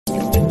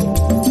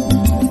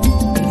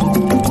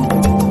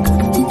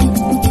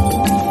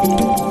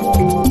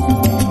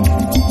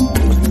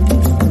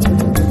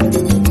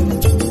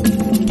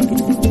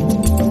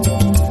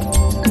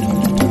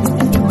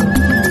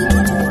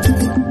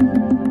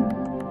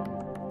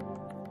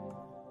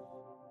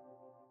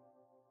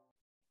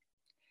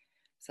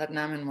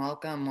Satnam and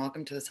welcome.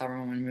 Welcome to the Sovereign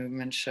Woman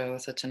Movement Show.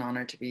 Such an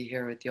honor to be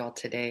here with you all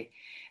today,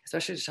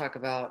 especially to talk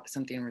about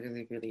something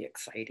really, really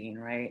exciting,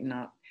 right?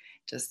 Not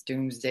just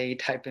doomsday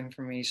type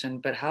information,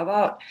 but how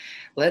about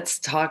let's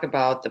talk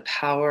about the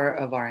power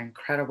of our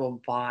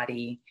incredible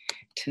body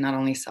to not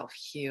only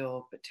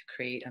self-heal, but to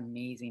create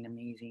amazing,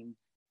 amazing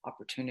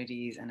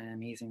opportunities and an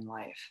amazing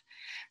life.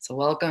 So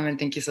welcome and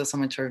thank you so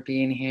much for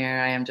being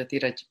here. I am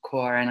Jatira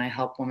Kaur and I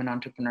help women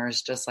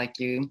entrepreneurs just like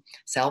you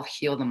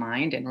self-heal the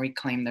mind and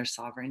reclaim their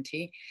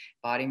sovereignty,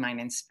 body, mind,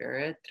 and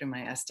spirit through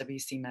my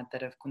SWC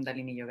method of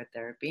Kundalini Yoga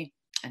therapy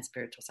and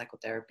spiritual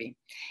psychotherapy.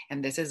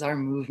 And this is our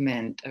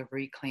movement of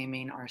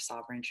reclaiming our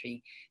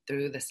sovereignty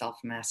through the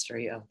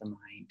self-mastery of the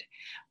mind.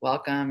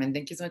 Welcome and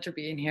thank you so much for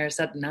being here.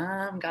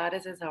 Satnam,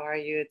 goddesses, how are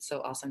you? It's so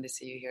awesome to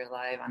see you here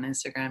live on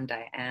Instagram.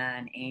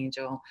 Diane,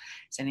 Angel,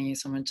 sending you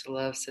so much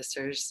love,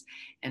 sisters.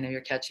 And if you're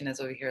catching us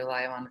over here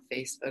live on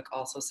Facebook,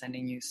 also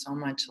sending you so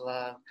much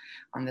love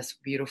on this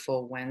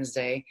beautiful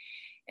Wednesday.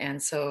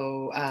 And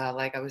so,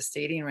 like I was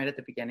stating right at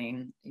the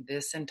beginning,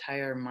 this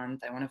entire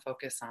month, I want to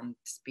focus on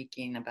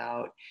speaking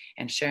about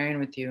and sharing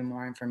with you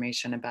more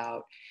information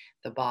about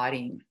the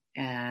body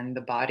and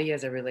the body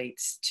as it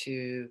relates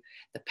to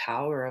the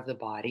power of the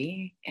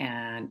body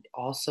and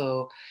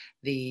also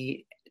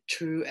the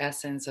true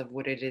essence of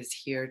what it is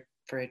here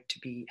for it to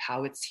be,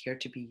 how it's here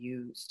to be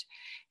used,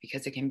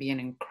 because it can be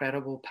an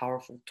incredible,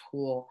 powerful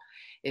tool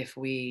if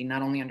we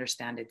not only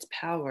understand its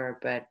power,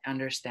 but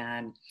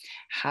understand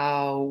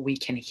how we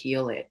can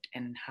heal it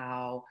and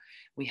how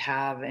we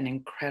have an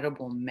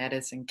incredible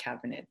medicine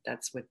cabinet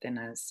that's within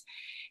us.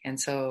 And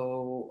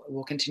so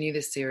we'll continue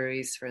this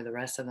series for the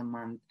rest of the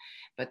month,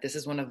 but this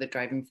is one of the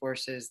driving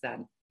forces that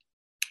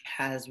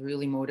has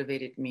really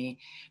motivated me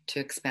to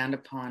expand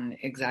upon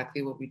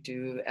exactly what we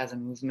do as a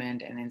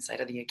movement and inside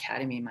of the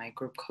Academy, my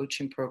group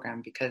coaching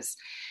program, because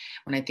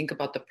when I think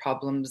about the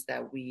problems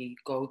that we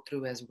go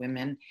through as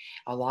women,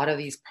 a lot of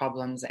these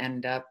problems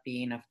end up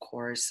being, of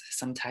course,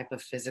 some type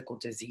of physical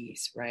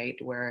disease, right?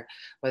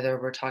 Whether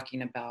we're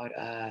talking about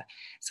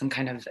some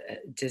kind of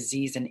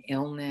disease and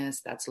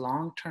illness that's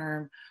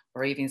long-term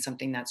or even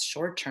something that's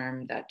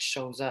short-term that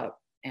shows up.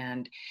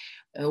 And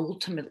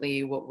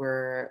ultimately what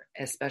we're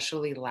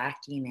especially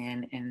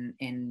lacking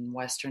in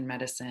Western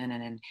medicine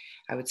and in,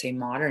 I would say,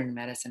 modern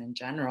medicine in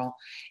general,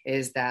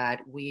 is that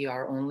we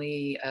are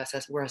only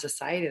we're a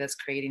society that's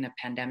creating a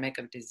pandemic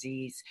of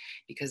disease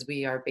because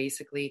we are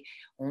basically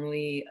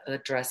only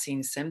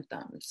addressing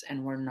symptoms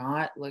and we're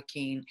not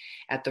looking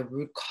at the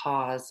root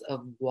cause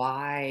of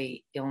why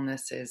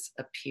illnesses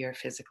appear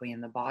physically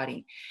in the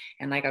body.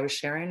 And like I was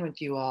sharing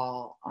with you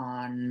all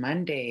on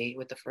Monday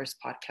with the first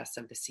podcast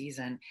of the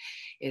season,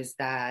 is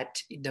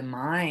that the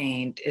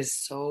mind is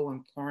so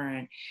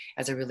important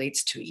as it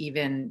relates to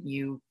even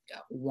you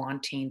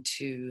wanting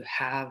to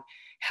have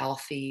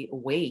healthy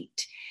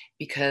weight,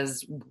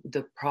 because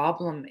the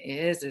problem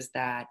is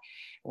that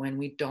when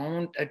we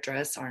don't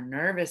address our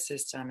nervous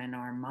system and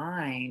our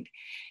mind,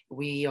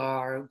 we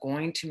are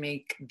going to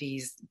make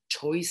these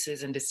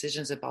choices and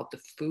decisions about the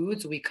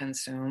foods we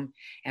consume.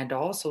 And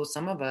also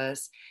some of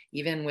us,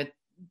 even with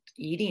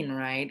eating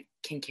right,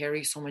 can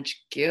carry so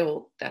much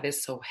guilt that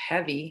is so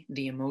heavy,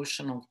 the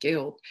emotional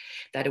guilt,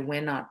 that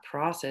when not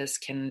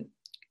processed can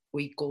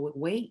equal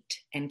weight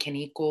and can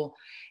equal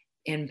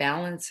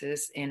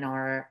imbalances in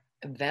our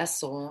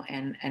vessel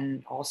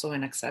and also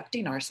in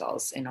accepting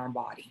ourselves in our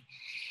body.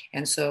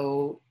 And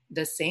so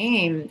the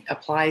same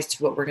applies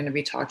to what we're going to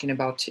be talking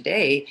about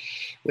today,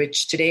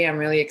 which today I'm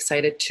really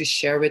excited to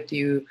share with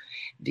you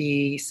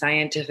the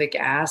scientific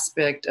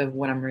aspect of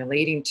what I'm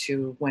relating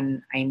to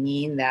when I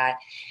mean that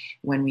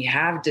when we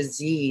have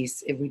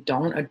disease, if we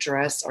don't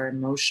address our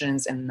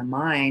emotions and the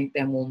mind,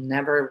 then we'll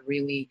never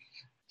really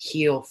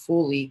heal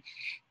fully.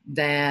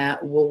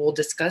 That what we'll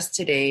discuss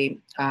today,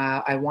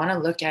 I want to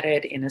look at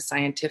it in a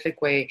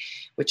scientific way,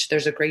 which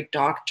there's a great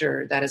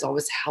doctor that has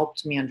always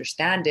helped me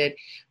understand it,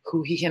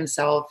 who he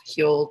himself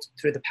healed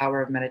through the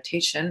power of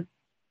meditation.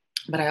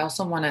 But I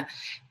also want to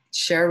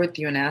share with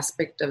you an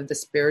aspect of the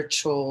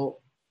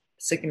spiritual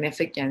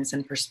significance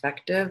and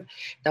perspective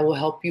that will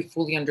help you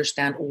fully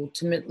understand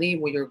ultimately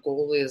what your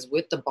goal is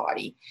with the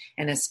body,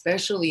 and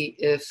especially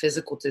if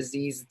physical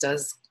disease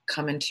does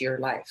come into your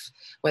life,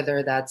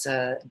 whether that's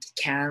a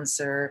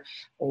cancer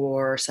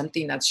or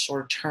something that's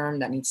short term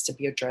that needs to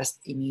be addressed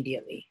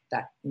immediately,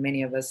 that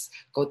many of us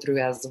go through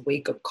as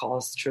wake-up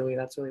calls. Truly,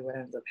 that's really what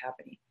ends up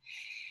happening.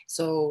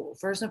 So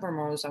first and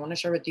foremost, I want to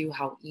share with you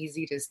how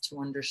easy it is to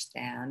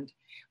understand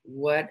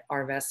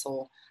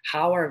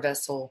how our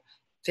vessel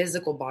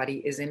physical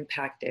body is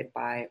impacted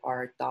by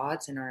our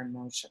thoughts and our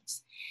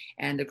emotions.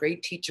 And a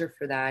great teacher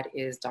for that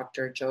is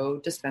Dr.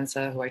 Joe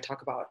Dispenza, who I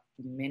talk about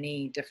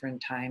many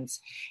different times.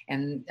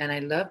 And I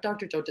love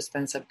Dr. Joe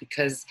Dispenza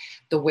because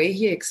the way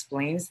he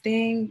explains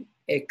things,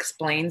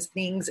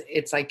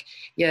 it's like,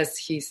 yes,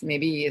 he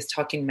is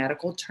talking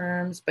medical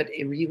terms, but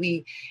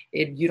you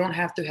don't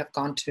have to have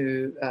gone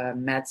to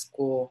med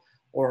school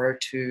or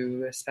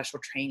to special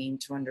training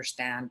to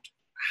understand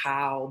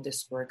how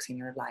this works in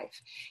your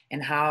life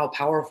and how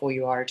powerful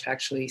you are to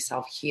actually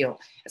self-heal,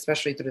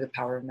 especially through the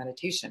power of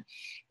meditation.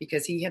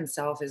 Because he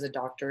himself is a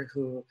doctor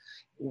who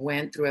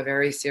went through a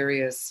very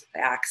serious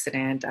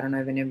accident. I don't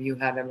know if any of you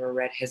have ever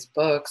read his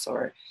books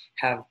or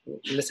have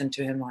listened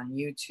to him on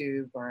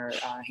YouTube, or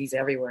he's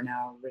everywhere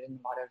now, written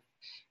a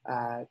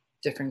lot of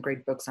different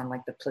great books on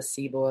like the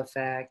placebo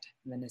effect,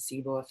 the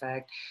nocebo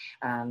effect.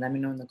 Let me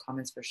know in the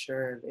comments for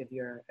sure if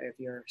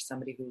you're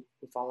somebody who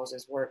follows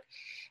his work.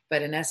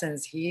 But in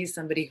essence, he's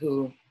somebody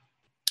who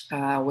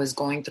was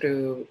going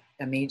through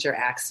a major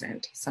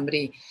accident.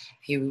 Somebody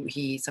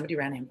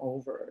ran him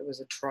over. It was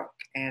a truck,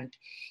 and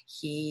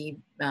he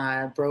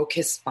broke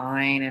his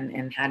spine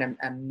and had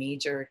a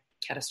major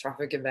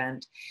catastrophic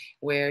event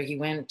where he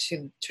went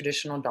to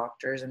traditional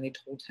doctors and they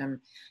told him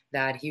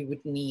that he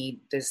would need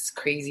this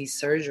crazy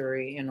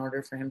surgery in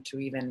order for him to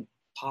even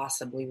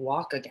possibly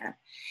walk again.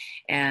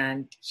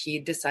 And he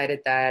decided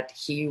that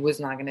he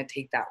was not going to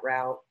take that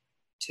route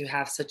to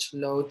have such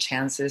low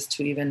chances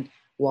to even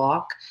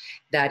walk,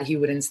 that he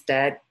would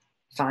instead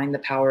find the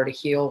power to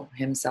heal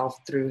himself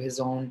through his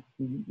own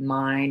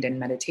mind and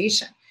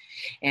meditation.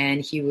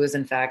 And he was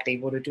in fact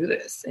able to do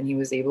this, and he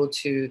was able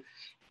to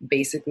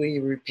basically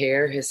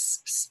repair his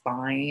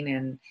spine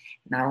and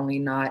not only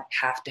not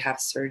have to have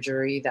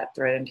surgery that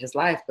threatened his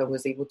life, but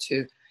was able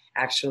to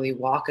actually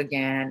walk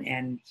again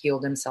and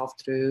healed himself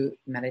through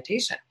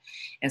meditation.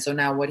 And so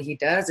now what he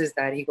does is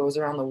that he goes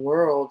around the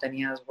world and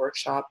he has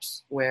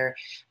workshops where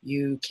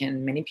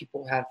many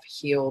people have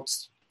healed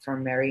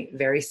from very,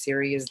 very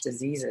serious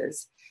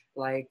diseases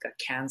like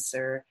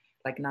cancer,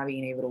 like not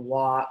being able to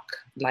walk,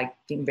 like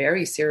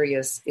very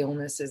serious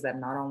illnesses that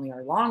not only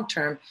are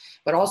long-term,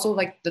 but also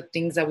like the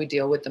things that we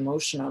deal with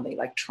emotionally,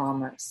 like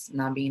traumas,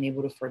 not being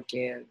able to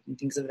forgive and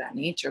things of that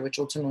nature, which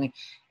ultimately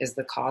is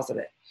the cause of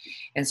it.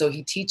 And so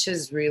he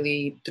teaches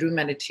really through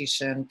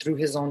meditation, through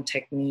his own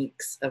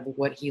techniques of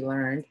what he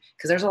learned,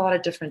 because there's a lot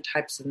of different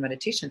types of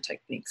meditation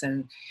techniques,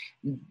 and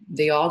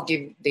they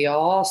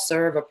all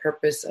serve a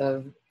purpose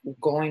of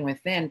going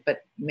within,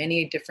 but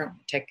many different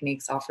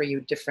techniques offer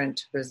you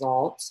different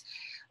results.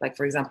 Like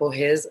for example,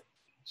 he's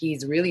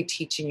really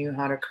teaching you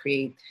how to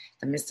create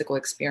the mystical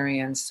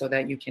experience so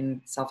that you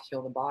can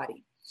self-heal the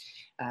body.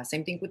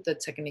 Same thing with the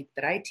technique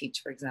that I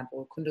teach, for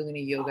example,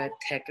 Kundalini Yoga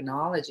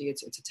technology.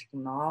 It's a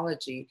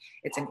technology.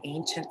 It's an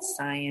ancient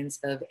science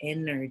of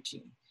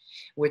energy,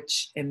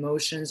 which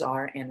emotions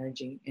are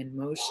energy in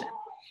motion.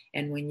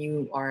 And when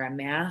you are a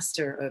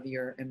master of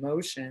your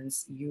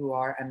emotions, you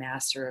are a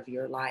master of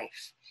your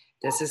life.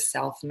 This is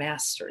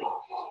self-mastery.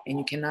 And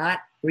you cannot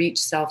reach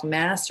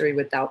self-mastery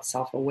without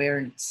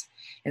self-awareness.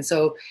 And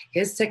so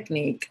his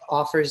technique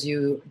offers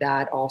you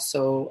that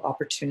also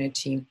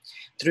opportunity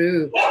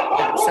through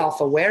that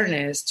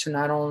self-awareness to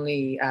not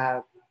only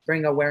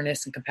bring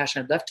awareness and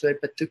compassionate love to it,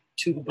 but to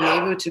be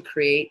able to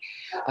create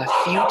a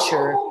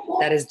future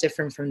that is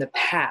different from the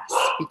past.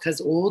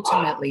 Because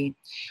ultimately,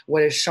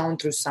 what is shown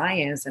through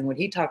science and what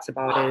he talks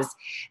about is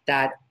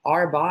that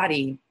our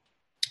body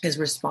is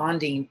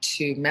responding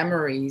to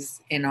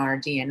memories in our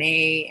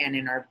DNA and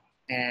in our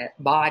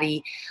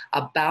body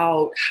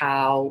about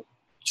how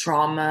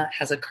trauma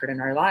has occurred in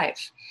our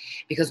life.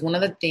 Because one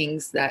of the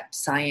things that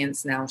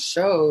science now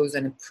shows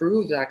and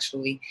proves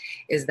actually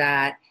is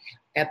that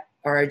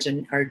our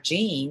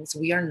genes,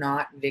 we are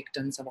not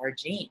victims of our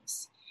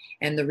genes.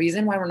 And the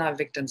reason why we're not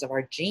victims of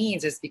our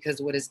genes is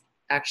because what is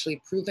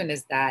actually proven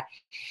is that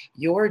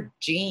your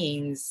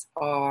genes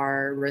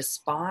are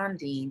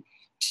responding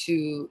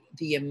to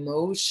the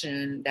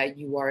emotion that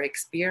you are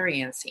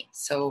experiencing.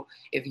 So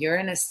if you're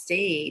in a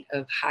state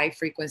of high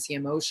frequency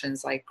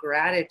emotions like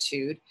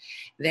gratitude,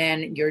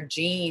 then your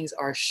genes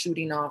are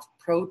shooting off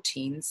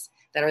proteins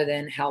that are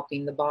then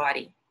helping the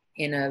body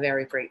in a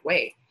very great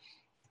way.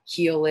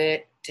 Heal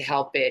it, to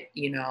help it,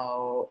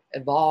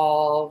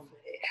 evolve,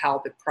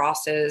 help it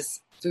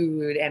process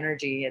food,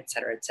 energy, et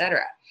cetera, et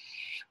cetera.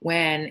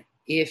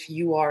 If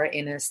you are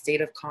in a state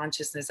of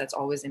consciousness that's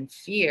always in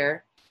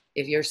fear,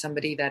 if you're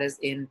somebody that is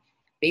in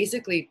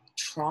basically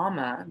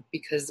trauma,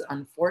 because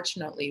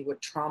unfortunately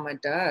what trauma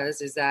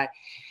does is that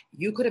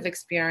you could have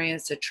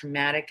experienced a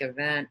traumatic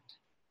event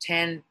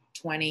 10,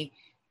 20,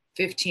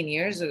 15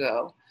 years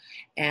ago.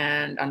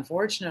 And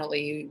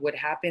unfortunately, what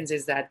happens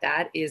is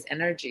that is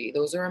energy.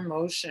 Those are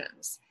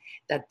emotions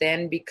that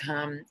then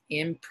become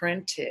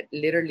imprinted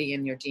literally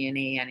in your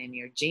DNA and in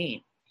your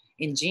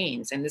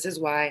genes. And this is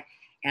why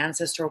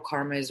ancestral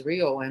karma is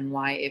real, and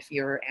why if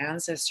your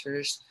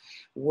ancestors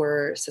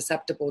were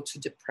susceptible to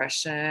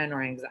depression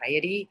or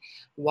anxiety,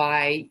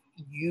 why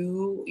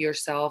you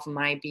yourself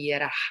might be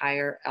at a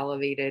higher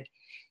elevated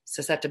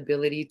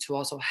susceptibility to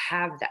also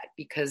have that,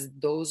 because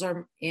those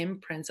are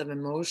imprints of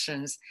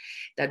emotions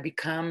that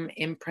become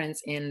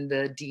imprints in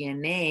the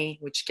DNA,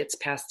 which gets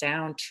passed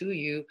down to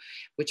you,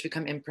 which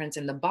become imprints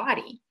in the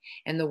body.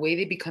 And the way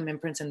they become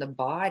imprints in the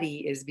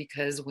body is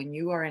because when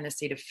you are in a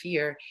state of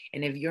fear,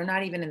 and if you're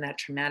not even in that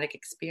traumatic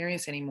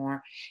experience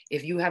anymore,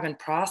 if you haven't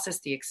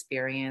processed the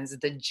experience,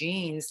 the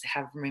genes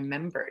have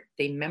remembered,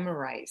 they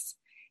memorize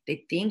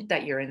They think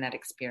that you're in that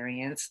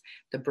experience.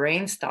 The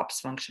brain stops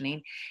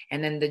functioning.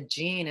 And then the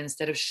gene,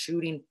 instead of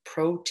shooting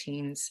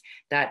proteins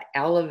that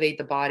elevate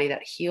the body,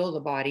 that heal the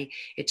body,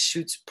 it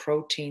shoots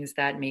proteins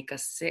that make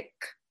us sick,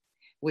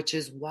 which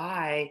is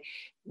why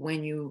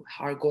when you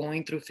are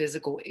going through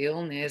physical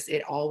illness,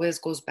 it always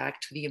goes back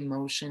to the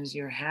emotions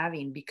you're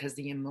having, because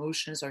the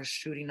emotions are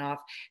shooting off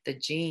the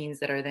genes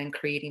that are then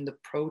creating the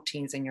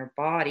proteins in your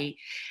body,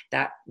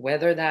 that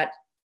whether that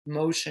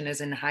emotion is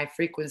in high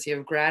frequency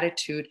of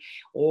gratitude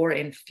or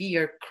in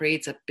fear,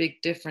 creates a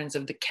big difference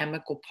of the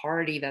chemical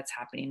party that's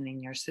happening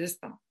in your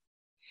system.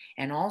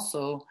 And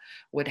also,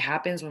 what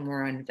happens when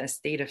we're in a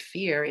state of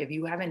fear, if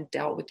you haven't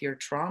dealt with your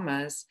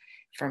traumas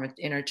from an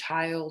inner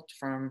child,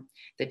 from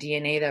the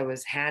DNA that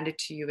was handed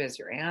to you as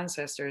your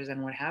ancestors,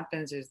 and what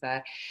happens is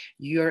that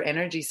your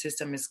energy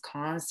system is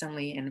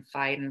constantly in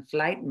fight and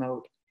flight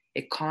mode.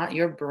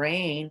 Your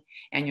brain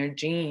and your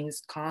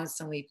genes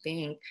constantly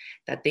think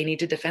that they need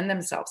to defend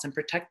themselves and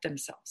protect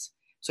themselves.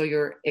 So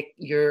if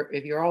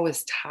you're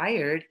always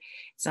tired,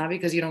 it's not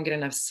because you don't get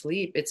enough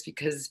sleep. It's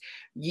because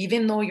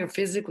even though you're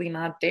physically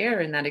not there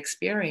in that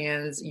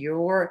experience,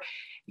 your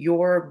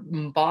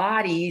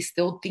body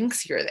still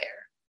thinks you're there,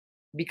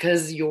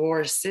 because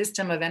your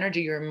system of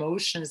energy, your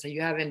emotions that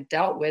you haven't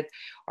dealt with,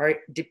 are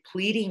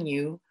depleting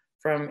you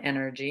from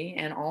energy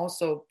and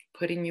also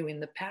putting you in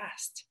the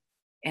past.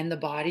 And the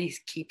body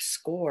keeps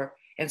score.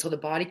 And so the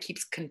body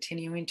keeps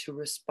continuing to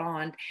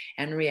respond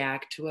and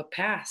react to a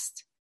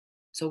past.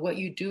 So what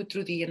you do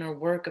through the inner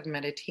work of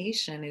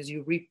meditation is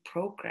you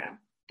reprogram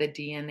the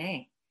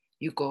DNA.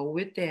 You go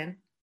within,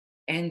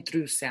 and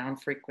through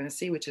sound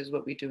frequency, which is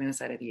what we do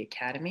inside of the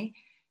academy,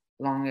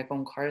 Long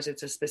Agon Cars,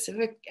 it's a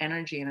specific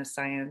energy and a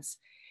science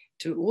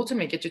to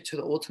ultimately get you to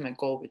the ultimate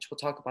goal, which we'll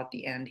talk about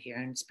the end here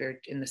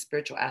in the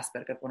spiritual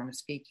aspect of what I'm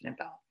speaking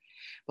about.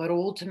 But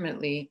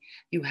ultimately,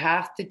 you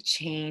have to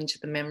change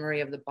the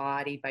memory of the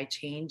body by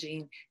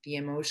changing the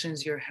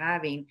emotions you're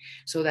having,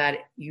 so that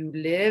you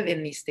live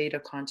in the state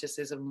of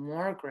consciousness of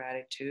more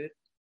gratitude,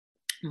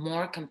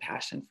 more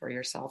compassion for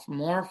yourself,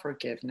 more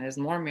forgiveness,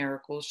 more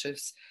miracle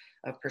shifts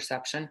of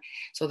perception,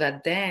 so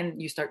that then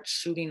you start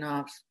shooting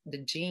off the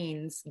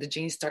genes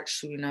start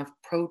shooting off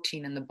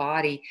protein in the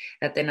body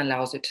that then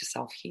allows it to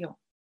self-heal.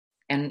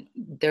 And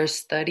there's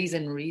studies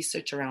and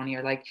research around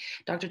here. Like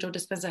Dr. Joe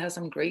Dispenza has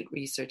some great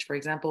research. For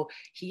example,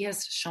 he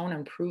has shown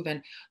and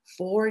proven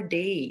 4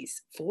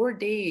 days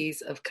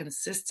of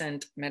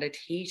consistent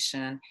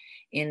meditation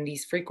in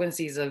these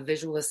frequencies of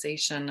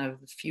visualization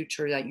of the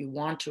future that you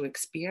want to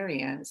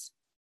experience.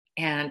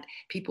 And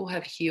people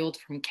have healed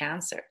from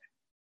cancer.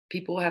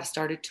 People have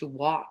started to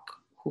walk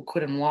who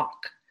couldn't walk.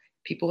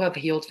 People have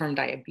healed from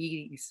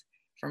diabetes,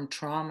 from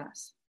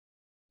traumas.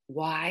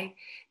 Why?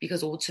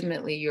 Because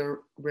ultimately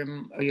you're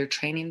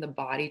training the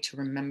body to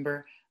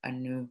remember a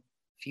new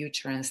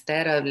future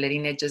instead of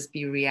letting it just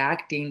be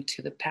reacting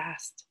to the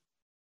past.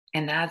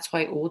 And that's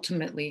why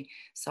ultimately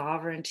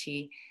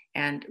sovereignty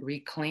and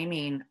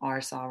reclaiming our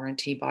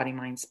sovereignty, body,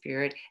 mind,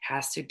 spirit,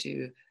 has to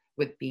do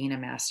with being a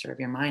master of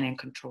your mind and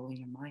controlling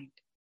your mind,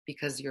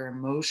 because your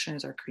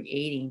emotions are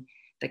creating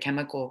the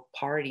chemical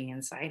party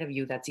inside of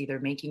you that's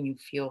either making you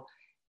feel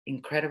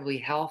incredibly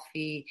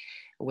healthy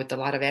with a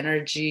lot of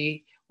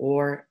energy,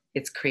 or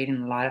it's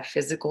creating a lot of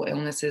physical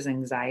illnesses,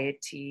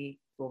 anxiety,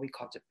 what we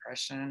call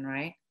depression,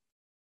 right?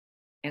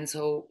 And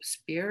so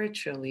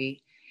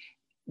spiritually,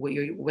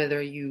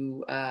 whether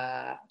you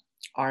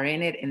are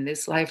in it in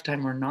this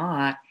lifetime or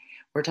not,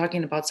 we're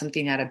talking about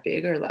something at a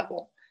bigger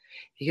level,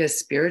 because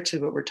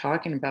spiritually what we're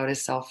talking about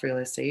is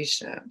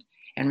self-realization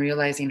and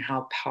realizing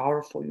how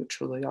powerful you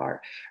truly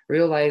are,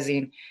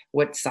 realizing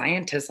what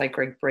scientists like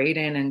Greg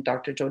Braden and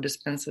Dr. Joe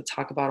Dispenza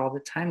talk about all the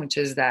time, which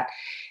is that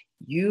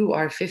you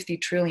are 50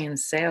 trillion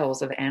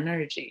cells of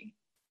energy.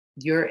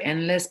 Your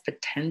endless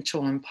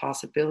potential and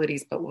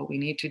possibilities, but what we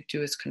need to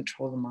do is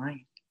control the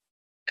mind.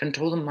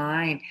 Control the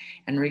mind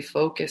and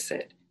refocus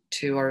it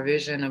to our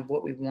vision of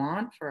what we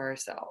want for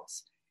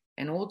ourselves,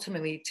 and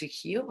ultimately to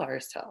heal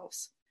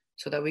ourselves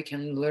so that we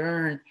can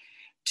learn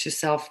to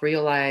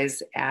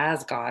self-realize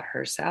as God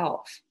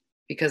herself,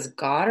 because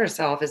God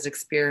herself is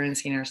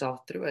experiencing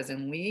herself through us,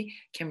 and we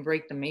can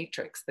break the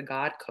matrix, the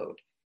God code.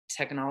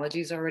 Technology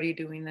is already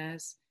doing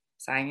this.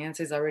 Science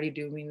is already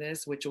doing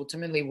this, which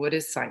ultimately, what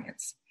is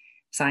science?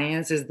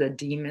 Science is the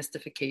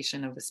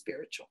demystification of the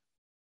spiritual.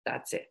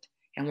 That's it.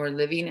 And we're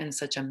living in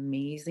such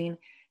amazing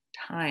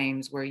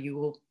times where you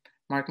will,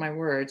 mark my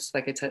words,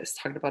 like I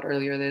talked about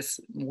earlier this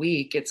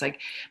week, it's like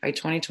by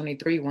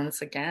 2023,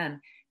 once again,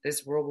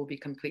 this world will be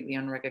completely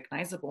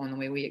unrecognizable in the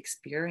way we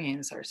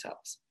experience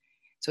ourselves.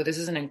 So this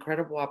is an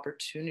incredible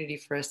opportunity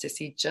for us to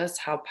see just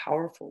how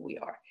powerful we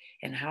are,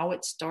 and how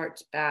it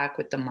starts back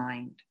with the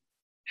mind.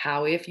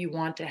 How if you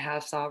want to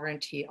have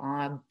sovereignty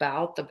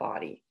about the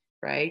body,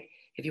 right?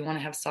 If you want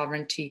to have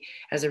sovereignty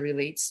as it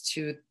relates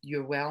to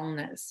your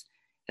wellness,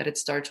 that it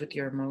starts with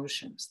your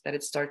emotions, that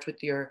it starts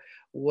with your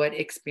what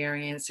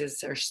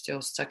experiences are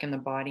still stuck in the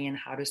body and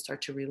how to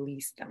start to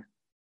release them.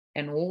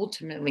 And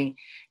ultimately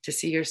to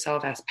see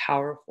yourself as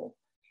powerful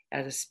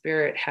as a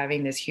spirit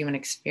having this human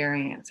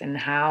experience, and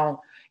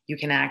how you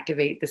can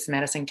activate this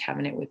medicine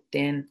cabinet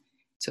within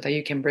so that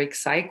you can break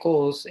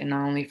cycles, and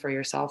not only for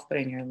yourself, but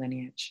in your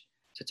lineage.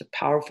 So it's a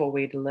powerful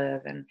way to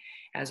live. And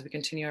as we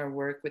continue our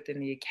work within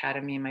the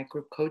Academy and my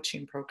group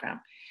coaching program,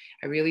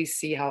 I really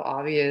see how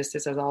obvious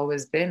this has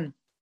always been.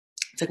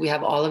 It's like we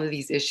have all of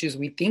these issues.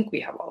 We think we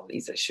have all of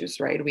these issues,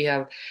 right? We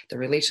have the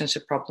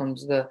relationship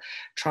problems, the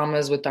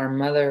traumas with our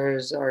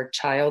mothers, our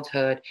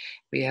childhood.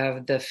 We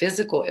have the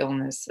physical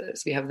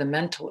illnesses. We have the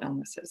mental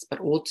illnesses. But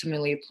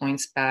ultimately, it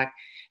points back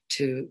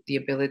to the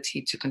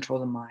ability to control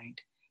the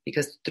mind.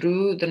 Because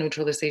through the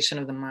neutralization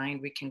of the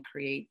mind, we can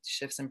create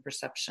shifts in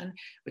perception,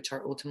 which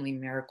are ultimately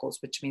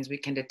miracles, which means we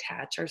can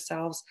detach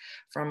ourselves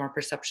from our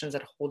perceptions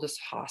that hold us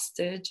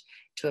hostage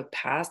to a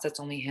past that's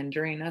only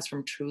hindering us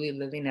from truly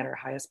living at our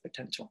highest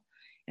potential.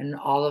 And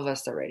all of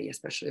us already,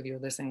 especially if you're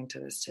listening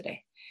to this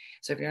today.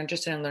 So if you're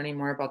interested in learning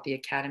more about the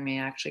Academy,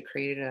 I actually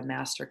created a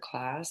master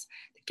class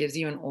that gives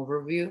you an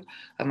overview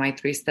of my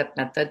 3-step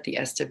method, the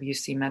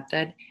SWC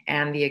method,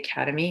 and the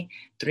Academy,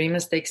 3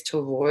 mistakes to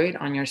avoid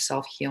on your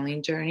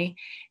self-healing journey,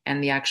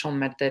 and the actual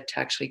method to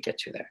actually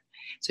get you there.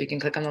 So you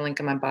can click on the link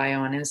in my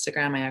bio on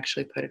Instagram. I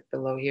actually put it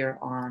below here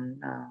on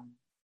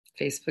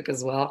Facebook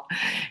as well.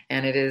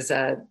 And it is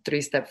a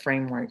 3-step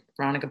framework.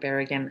 Veronica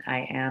Berrigan,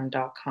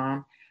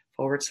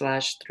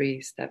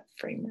 IAM.com/3-step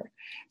framework.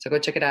 So go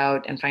check it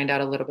out and find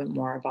out a little bit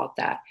more about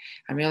that.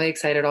 I'm really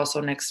excited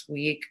also next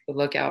week.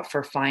 Look out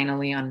for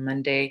finally on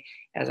Monday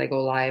as I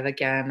go live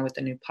again with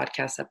a new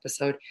podcast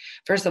episode.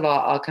 First of all,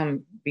 I'll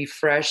come be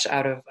fresh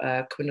out of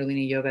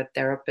Kundalini Yoga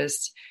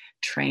therapist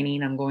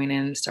training. I'm going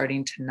in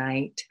starting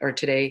tonight or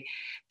today,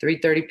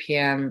 3:30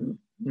 p.m.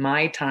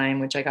 my time,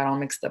 which I got all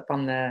mixed up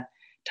on the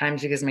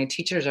times because my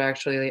teachers are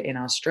actually in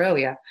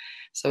Australia.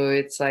 So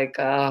it's like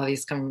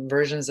these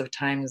conversions of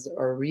times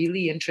are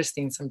really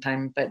interesting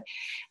sometimes. But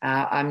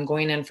I'm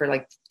going in for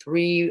like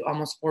 3,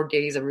 almost 4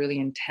 days of really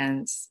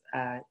intense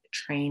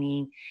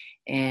training,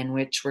 in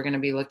which we're going to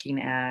be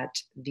looking at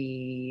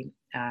the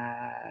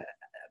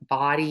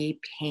body,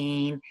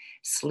 pain,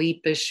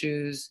 sleep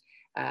issues,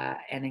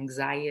 and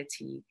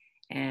anxiety,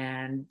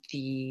 and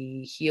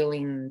the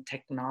healing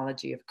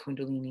technology of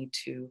Kundalini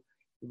to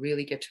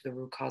really get to the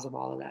root cause of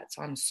all of that.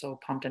 So I'm so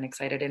pumped and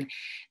excited. And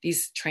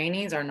these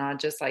trainings are not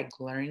just like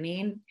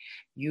learning.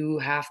 You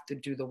have to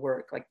do the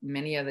work. Like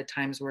many of the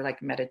times we're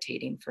like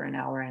meditating for an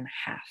hour and a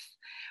half,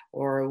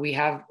 or we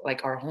have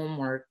like our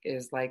homework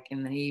is like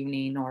in the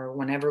evening or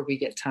whenever we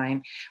get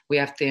time, we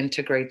have to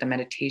integrate the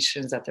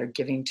meditations that they're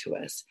giving to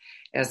us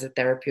as a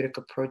therapeutic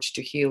approach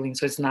to healing.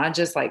 So it's not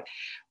just like,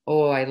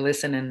 oh, I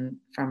listen and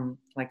from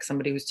like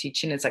somebody who's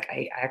teaching. It's like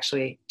I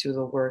actually do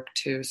the work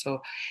too. So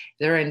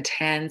they're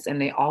intense and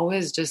they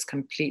always just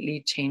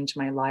completely change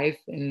my life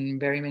in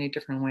very many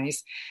different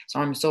ways. So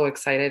I'm so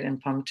excited and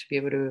pumped to be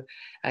able to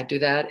do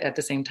that. At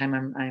the same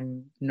time,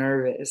 I'm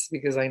nervous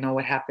because I know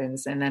what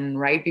happens. And then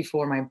right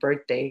before my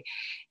birthday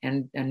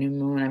and a new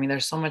moon, I mean,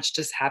 there's so much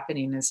just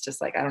happening. It's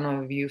just like, I don't know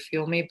if you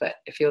feel me, but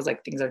it feels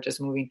like things are just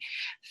moving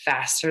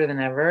faster than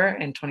ever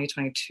in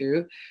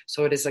 2022.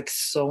 So it is like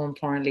so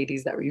important,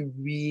 ladies, that we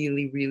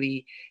really,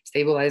 really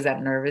stabilize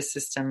that nervous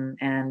system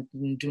and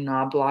do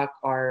not block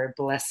our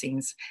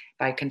blessings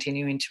by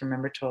continuing to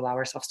remember to allow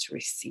ourselves to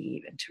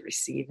receive and to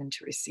receive and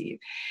to receive.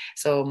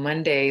 So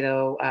Monday,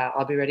 though,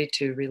 I'll be ready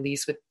to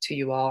release to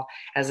you all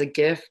as a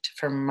gift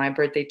from my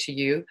birthday to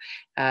you,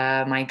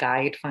 my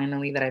guide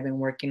finally that I've been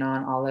working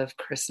on all of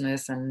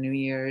Christmas and New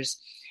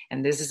Year's.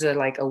 And this is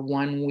like a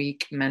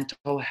 1-week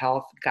mental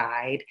health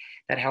guide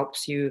that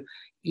helps you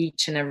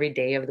each and every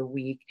day of the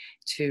week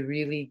to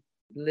really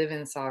live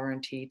in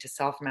sovereignty, to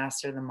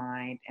self-master the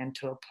mind, and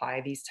to apply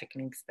these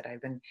techniques that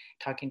I've been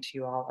talking to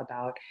you all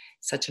about.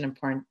 Such an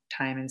important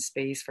time and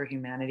space for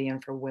humanity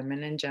and for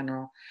women in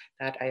general,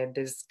 that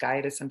this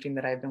guide is something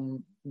that I've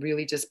been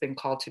really just been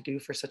called to do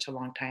for such a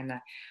long time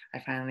that I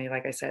finally,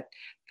 like I said,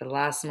 the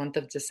last month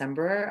of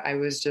December, I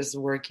was just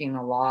working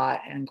a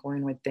lot and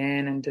going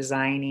within and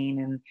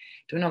designing and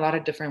doing a lot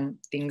of different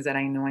things that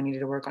I know I needed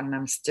to work on, and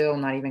I'm still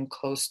not even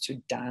close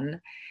to done.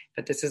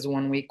 But this is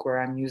 1 week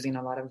where I'm using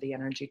a lot of the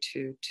energy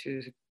to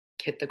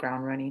hit the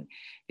ground running,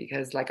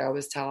 because like I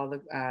always tell the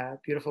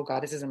beautiful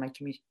goddesses in my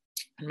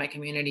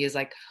community is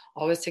like,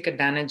 always take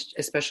advantage,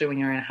 especially when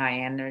you're in high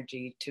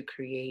energy, to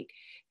create,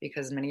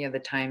 because many of the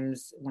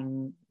times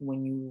when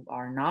you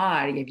are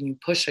not, if you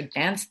push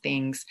against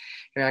things,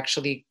 you're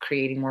actually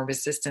creating more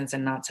resistance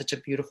and not such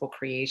a beautiful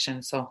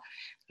creation. So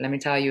let me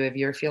tell you, if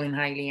you're feeling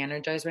highly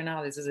energized right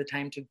now, this is a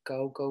time to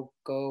go.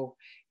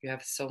 You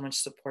have so much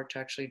support to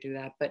actually do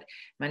that. But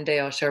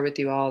Monday, I'll share with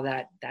you all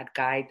that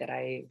guide that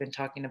I've been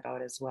talking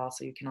about as well,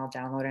 so you can all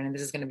download it. And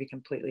this is going to be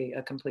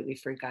a completely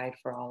free guide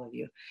for all of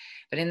you.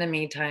 But in the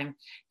meantime,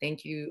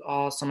 thank you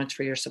all so much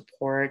for your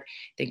support.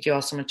 Thank you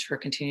all so much for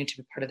continuing to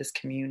be part of this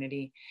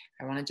community.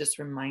 I want to just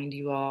remind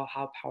you all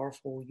how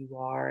powerful you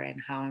are and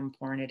how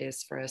important it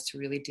is for us to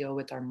really deal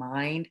with our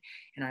mind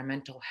and our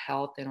mental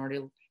health in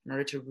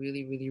order to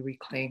really, really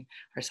reclaim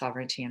our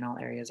sovereignty in all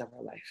areas of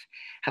our life.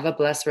 Have a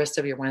blessed rest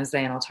of your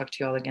Wednesday, and I'll talk to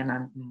you all again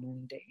on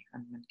Monday.